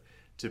work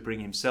to bring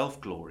himself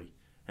glory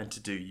and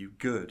to do you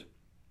good.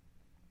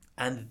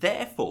 And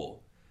therefore,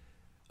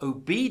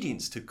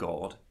 obedience to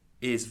God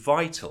is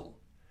vital,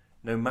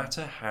 no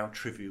matter how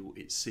trivial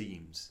it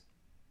seems.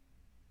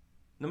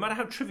 No matter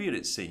how trivial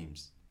it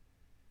seems.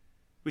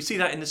 We see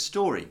that in the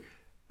story.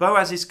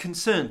 Boaz is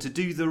concerned to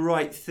do the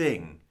right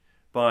thing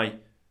by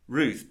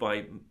Ruth,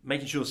 by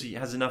making sure she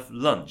has enough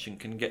lunch and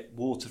can get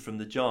water from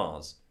the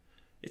jars.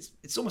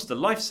 It's almost a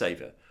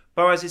lifesaver.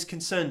 Boaz is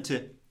concerned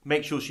to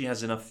make sure she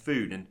has enough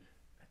food and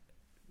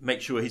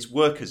make sure his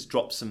workers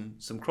drop some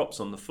crops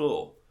on the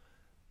floor.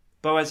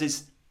 Boaz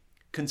is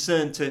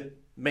concerned to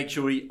make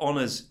sure he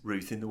honours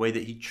Ruth in the way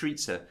that he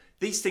treats her.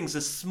 These things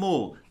are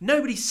small.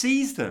 Nobody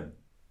sees them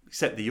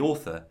except the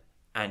author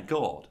and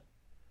God.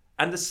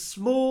 And the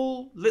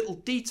small little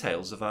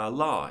details of our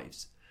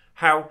lives,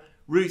 how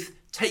Ruth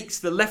takes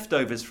the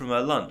leftovers from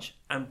her lunch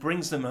and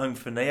brings them home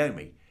for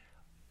Naomi.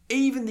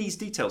 Even these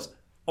details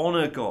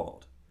honour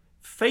God.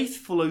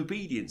 Faithful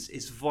obedience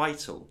is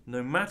vital,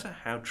 no matter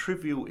how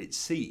trivial it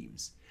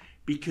seems,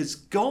 because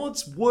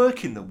God's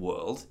work in the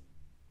world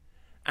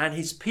and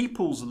his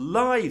people's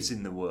lives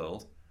in the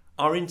world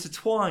are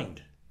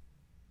intertwined.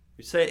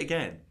 We say it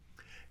again.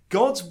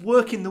 God's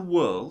work in the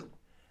world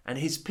and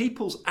his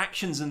people's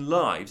actions and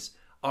lives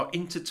are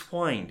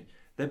intertwined.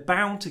 They're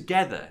bound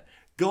together.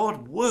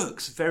 God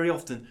works very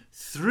often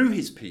through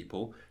his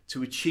people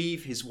to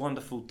achieve his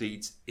wonderful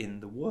deeds in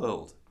the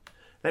world.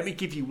 Let me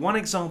give you one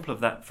example of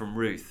that from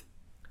Ruth.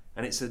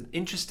 And it's an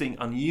interesting,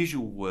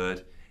 unusual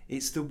word.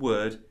 It's the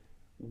word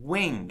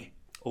wing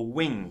or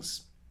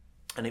wings.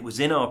 And it was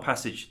in our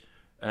passage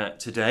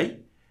today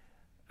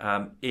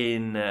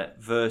in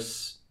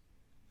verse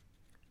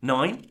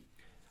 9.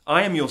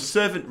 I am your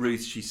servant,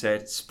 Ruth, she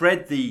said.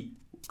 Spread the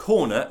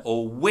corner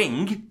or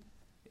wing,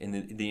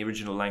 in the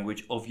original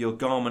language, of your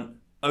garment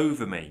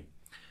over me.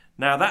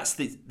 Now,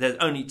 there's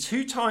only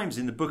 2 times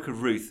in the book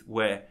of Ruth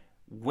where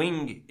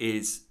wing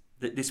is,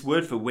 that this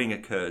word for wing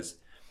occurs.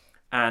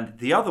 And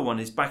the other one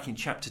is back in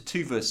chapter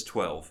 2, verse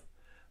 12.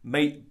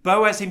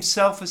 Boaz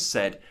himself has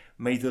said,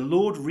 may the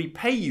Lord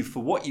repay you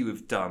for what you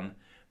have done.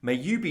 May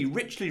you be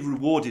richly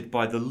rewarded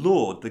by the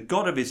Lord, the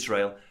God of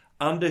Israel,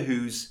 under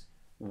whose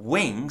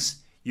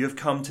wings you have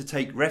come to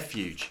take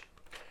refuge.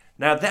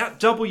 Now that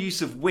double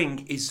use of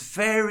wing is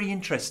very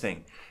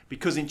interesting,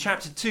 because in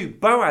chapter 2,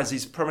 Boaz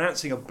is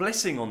pronouncing a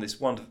blessing on this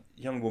one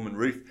young woman,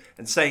 Ruth,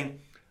 and saying,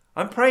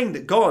 I'm praying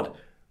that God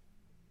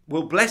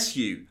will bless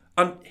you,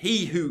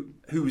 he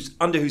who's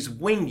under whose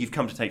wing you've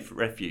come to take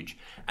refuge.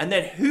 And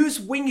then whose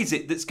wing is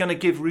it that's going to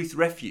give Ruth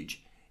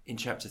refuge in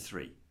chapter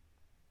 3?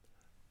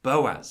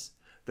 Boaz,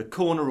 the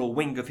corner or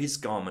wing of his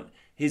garment,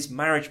 his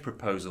marriage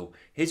proposal,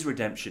 his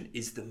redemption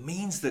is the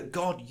means that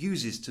God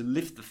uses to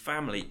lift the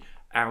family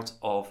out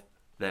of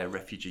their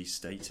refugee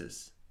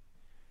status.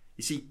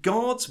 You see,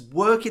 God's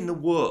work in the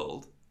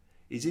world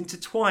is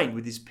intertwined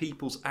with his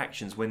people's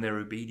actions when they're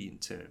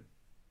obedient to him.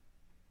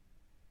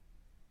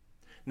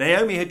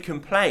 Naomi had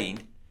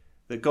complained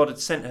that God had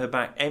sent her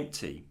back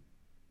empty.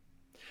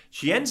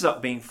 She ends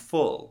up being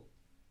full.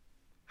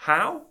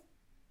 How?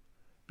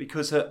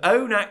 Because her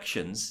own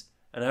actions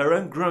and her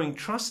own growing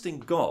trust in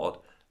God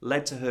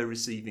led to her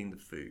receiving the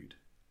food.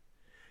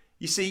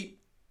 You see,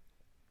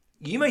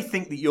 you may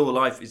think that your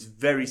life is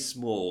very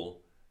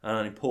small and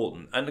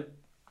unimportant. And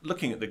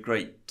looking at the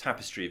great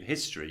tapestry of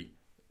history,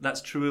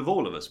 that's true of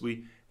all of us.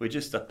 We're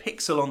just a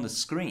pixel on the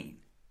screen.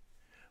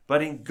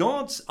 But in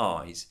God's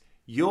eyes,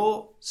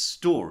 your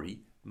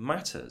story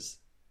matters,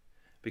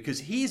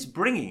 because he is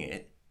bringing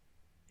it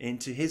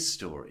into his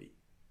story,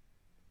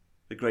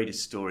 the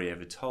greatest story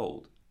ever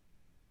told.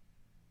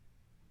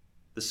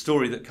 The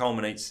story that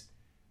culminates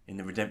in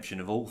the redemption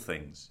of all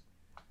things,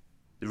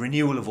 the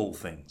renewal of all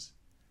things,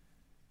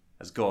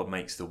 as God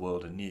makes the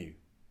world anew.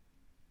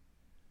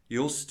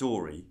 Your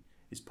story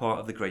is part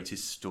of the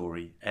greatest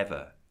story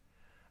ever.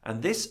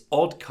 And this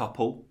odd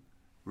couple,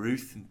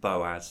 Ruth and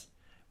Boaz,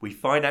 we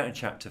find out in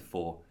chapter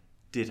 4,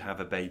 did have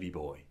a baby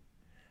boy.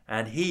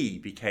 And he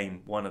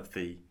became one of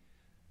the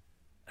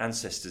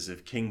ancestors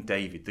of King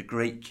David, the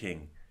great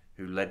king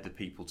who led the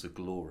people to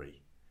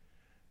glory.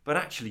 But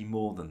actually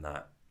more than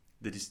that,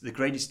 the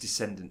greatest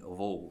descendant of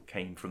all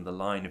came from the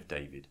line of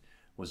David,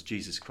 was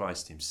Jesus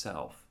Christ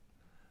himself,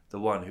 the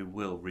one who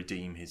will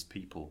redeem his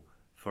people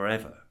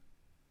forever.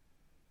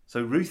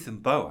 So Ruth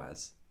and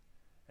Boaz,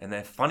 and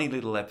their funny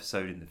little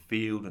episode in the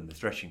field and the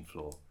threshing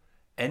floor,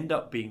 end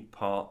up being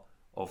part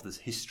of the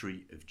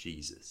history of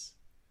Jesus.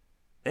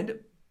 End up,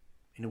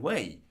 in a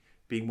way,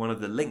 being one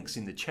of the links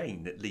in the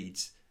chain that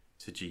leads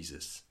to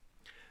Jesus.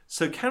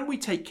 So can we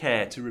take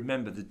care to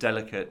remember the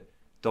delicate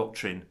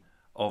doctrine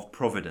of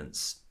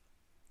providence?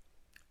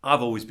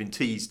 I've always been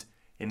teased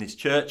in this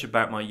church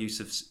about my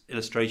use of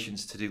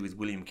illustrations to do with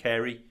William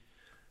Carey,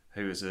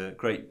 who was a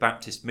great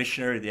Baptist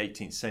missionary of the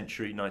 18th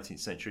century, 19th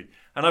century.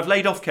 And I've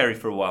laid off Carey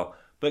for a while,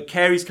 but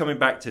Carey's coming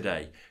back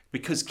today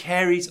because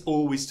Carey's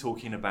always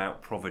talking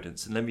about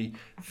providence. And let me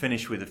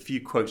finish with a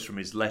few quotes from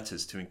his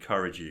letters to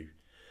encourage you.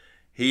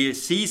 He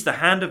sees the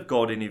hand of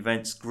God in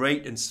events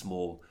great and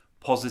small,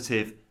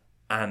 positive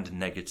and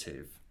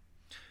negative.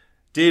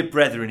 Dear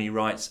brethren, he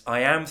writes,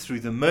 I am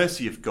through the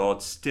mercy of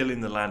God still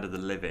in the land of the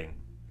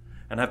living,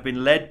 and have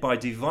been led by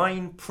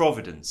divine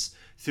providence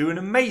through an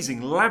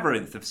amazing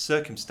labyrinth of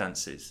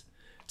circumstances,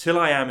 till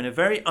I am in a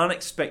very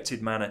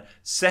unexpected manner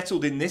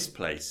settled in this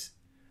place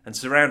and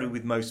surrounded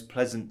with most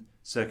pleasant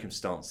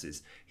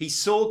circumstances. He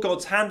saw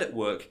God's hand at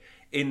work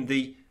in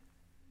the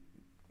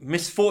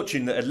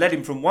misfortune that had led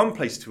him from one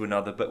place to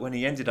another, but when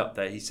he ended up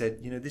there, he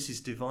said, this is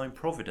divine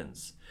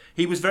providence.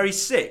 He was very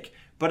sick,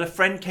 but a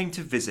friend came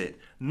to visit,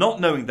 not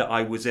knowing that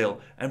I was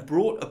ill, and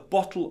brought a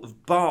bottle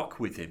of bark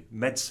with him,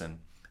 medicine.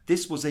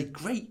 This was a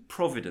great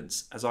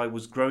providence, as I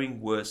was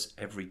growing worse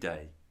every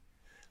day.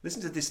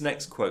 Listen to this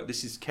next quote.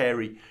 This is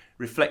Carey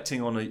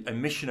reflecting on a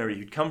missionary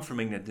who'd come from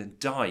England and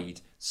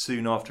died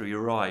soon after he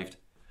arrived.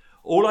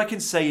 All I can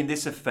say in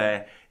this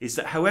affair is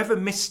that however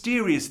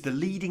mysterious the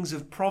leadings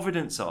of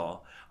providence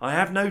are, I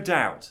have no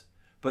doubt,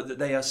 but that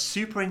they are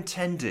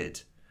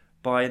superintended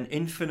by an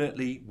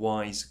infinitely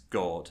wise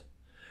God.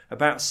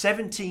 About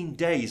 17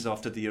 days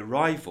after the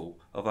arrival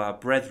of our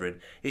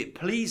brethren, it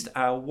pleased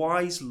our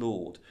wise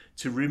Lord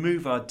to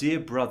remove our dear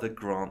brother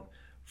Grant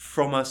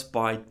from us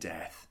by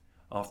death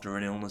after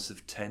an illness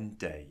of 10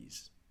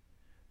 days.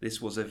 This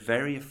was a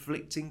very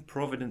afflicting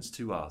providence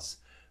to us,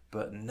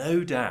 but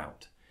no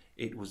doubt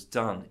it was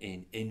done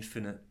in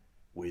infinite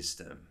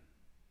wisdom.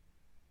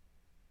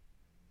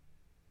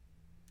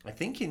 I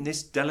think in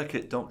this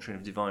delicate doctrine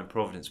of divine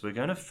providence, we're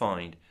going to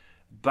find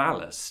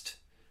ballast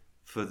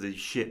for the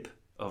ship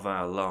of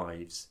our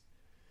lives.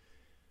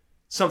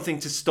 Something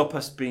to stop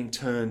us being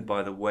turned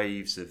by the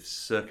waves of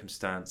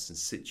circumstance and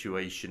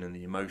situation and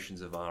the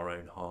emotions of our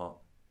own heart.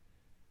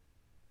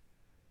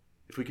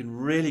 If we can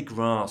really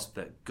grasp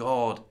that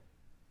God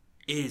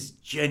is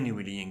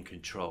genuinely in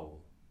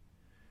control,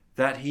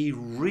 that he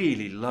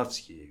really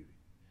loves you,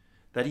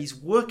 that he's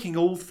working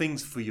all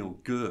things for your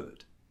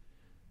good,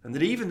 and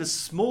that even the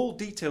small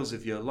details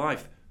of your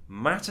life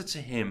matter to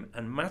him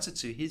and matter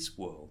to his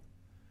world,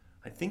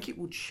 I think it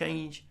will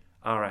change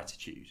our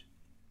attitude.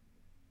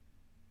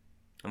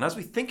 And as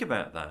we think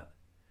about that,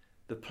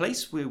 the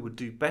place where we would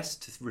do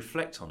best to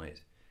reflect on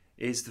it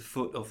is the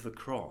foot of the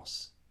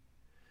cross.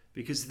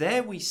 Because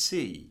there we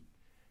see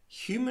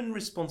human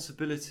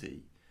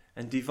responsibility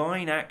and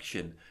divine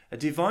action, a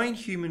divine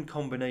human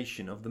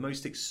combination of the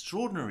most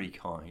extraordinary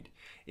kind,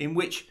 in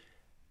which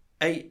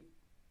a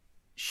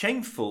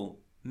shameful,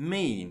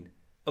 mean,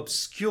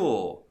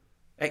 obscure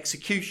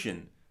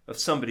execution of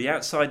somebody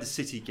outside the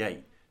city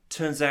gate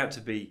turns out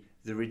to be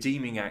the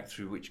redeeming act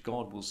through which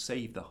God will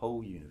save the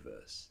whole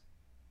universe.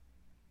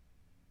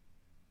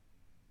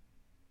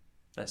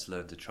 Let's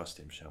learn to trust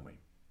him, shall we?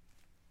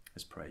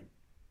 Let's pray.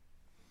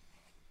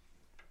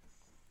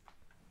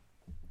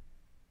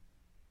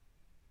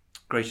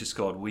 Gracious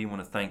God, we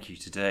want to thank you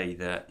today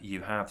that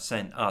you have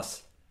sent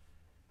us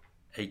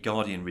a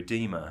guardian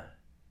redeemer,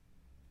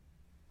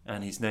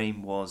 and his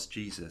name was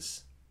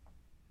Jesus.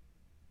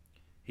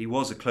 He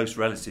was a close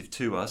relative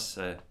to us,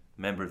 a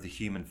member of the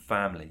human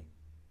family.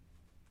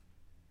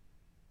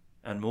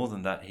 And more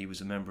than that, he was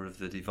a member of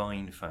the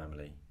divine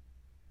family.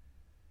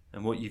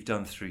 And what you've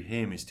done through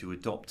him is to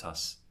adopt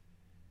us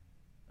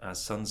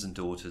as sons and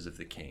daughters of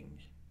the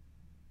King.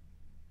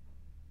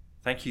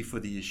 Thank you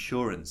for the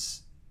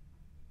assurance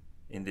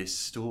in this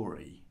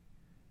story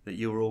that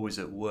you're always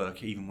at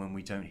work even when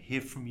we don't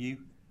hear from you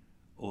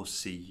or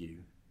see you.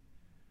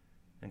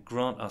 And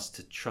grant us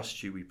to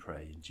trust you, we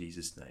pray, in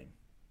Jesus' name.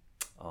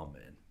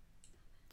 Amen.